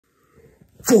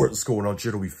What's going on,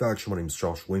 JW Faction? My name is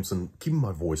Josh Williamson. Keeping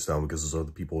my voice down because there's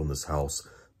other people in this house.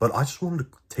 But I just wanted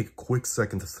to take a quick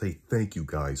second to say thank you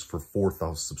guys for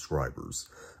 4,000 subscribers.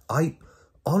 I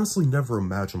honestly never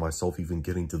imagined myself even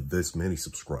getting to this many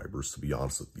subscribers, to be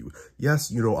honest with you. Yes,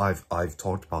 you know, I've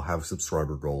talked about having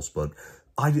subscriber goals, but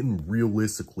I didn't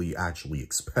realistically actually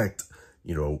expect,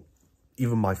 you know,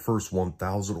 even my first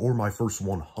 1,000 or my first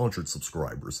 100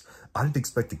 subscribers. I didn't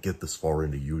expect to get this far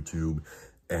into YouTube.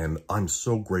 And I'm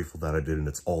so grateful that I did, and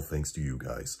it's all thanks to you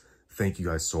guys. Thank you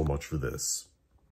guys so much for this.